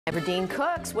Dean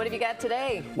Cooks, what have you got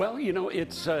today? Well, you know,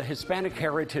 it's Hispanic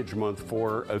Heritage Month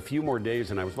for a few more days,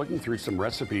 and I was looking through some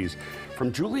recipes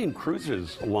from Julian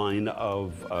Cruz's line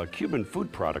of Cuban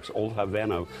food products, Old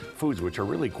Havana foods, which are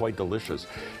really quite delicious.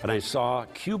 And I saw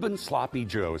Cuban Sloppy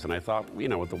Joes, and I thought, you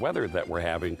know, with the weather that we're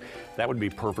having, that would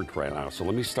be perfect right now. So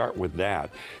let me start with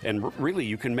that. And really,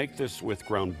 you can make this with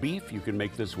ground beef, you can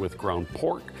make this with ground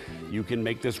pork, you can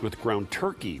make this with ground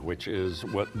turkey, which is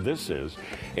what this is.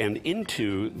 And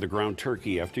into the ground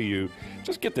turkey, after you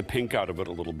just get the pink out of it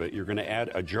a little bit, you're going to add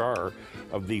a jar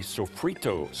of the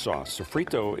sofrito sauce.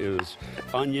 Sofrito is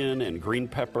onion and green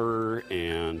pepper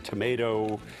and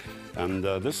tomato, and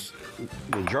the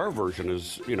jar version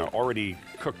is, you know, already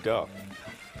cooked up.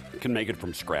 You can make it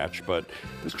from scratch, but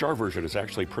this jar version is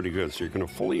actually pretty good. So you're going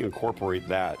to fully incorporate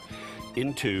that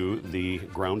into the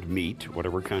ground meat,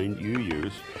 whatever kind you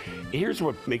use. Here's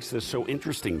what makes this so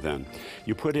interesting then.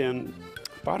 You put in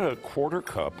about a quarter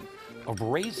cup of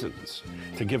raisins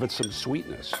to give it some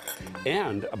sweetness,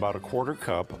 and about a quarter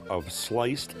cup of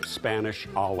sliced Spanish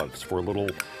olives for a little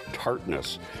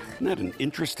tartness. Isn't that an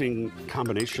interesting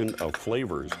combination of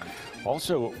flavors?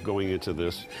 Also going into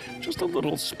this, just a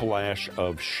little splash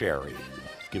of sherry.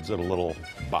 Gives it a little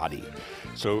body.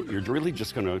 So you're really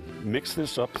just going to mix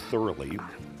this up thoroughly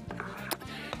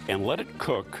and let it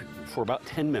cook for about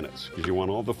 10 minutes because you want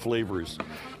all the flavors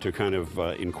to kind of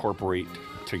incorporate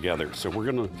together. So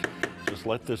we're going to just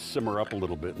let this simmer up a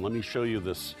little bit, and let me show you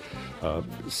this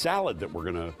salad that we're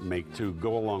going to make to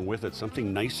go along with it,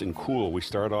 something nice and cool. We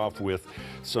start off with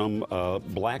some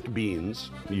black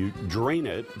beans. You drain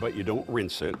it, but you don't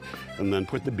rinse it, and then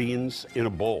put the beans in a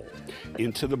bowl.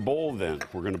 Into the bowl then,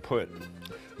 we're going to put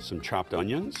some chopped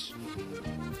onions.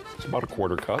 It's about a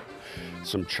quarter cup.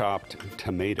 Some chopped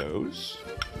tomatoes.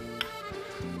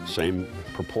 Same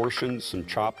proportions, some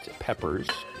chopped peppers.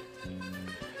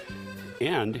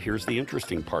 And here's the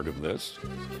interesting part of this.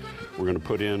 We're going to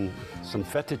put in some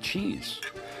feta cheese.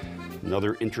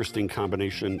 Another interesting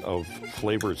combination of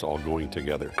flavors all going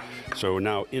together. So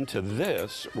now into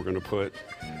this, we're going to put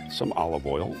some olive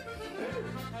oil.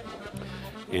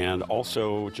 And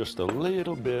also just a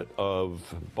little bit of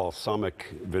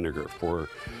balsamic vinegar for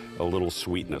a little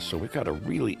sweetness. So we've got a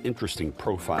really interesting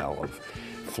profile of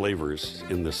flavors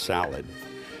in this salad.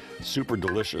 Super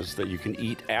delicious that you can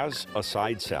eat as a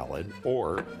side salad,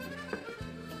 or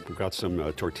we've got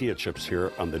some tortilla chips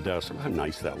here on the desk. Look how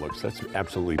nice that looks. That's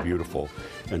absolutely beautiful.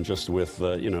 And just with,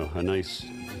 you know, a nice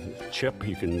chip,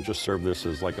 you can just serve this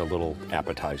as like a little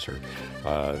appetizer,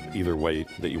 either way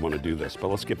that you want to do this. But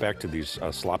let's get back to these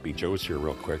sloppy joes here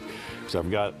real quick. So I've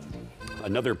got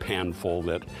another pan full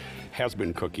that has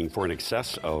been cooking for in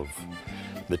excess of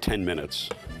the 10 minutes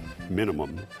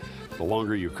minimum. The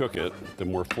longer you cook it, the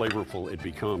more flavorful it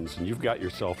becomes. And you've got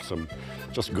yourself some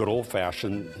just good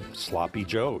old-fashioned sloppy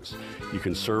joes. You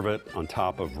can serve it on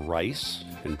top of rice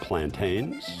and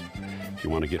plantains if you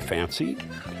want to get fancy,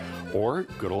 or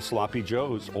good old sloppy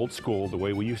joes, old school, the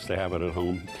way we used to have it at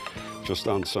home, just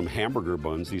on some hamburger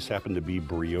buns. These happen to be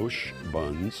brioche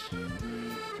buns.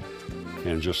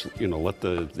 And just, you know, let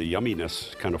the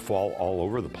yumminess kind of fall all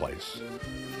over the place.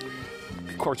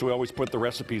 Of course, we always put the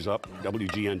recipes up,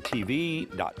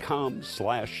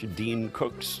 WGNTV.com/Dean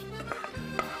Cooks.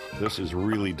 This is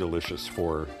really delicious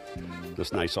for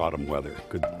this nice autumn weather.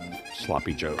 Good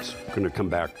sloppy joes. Going to come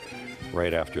back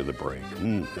right after the break.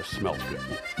 This smells good.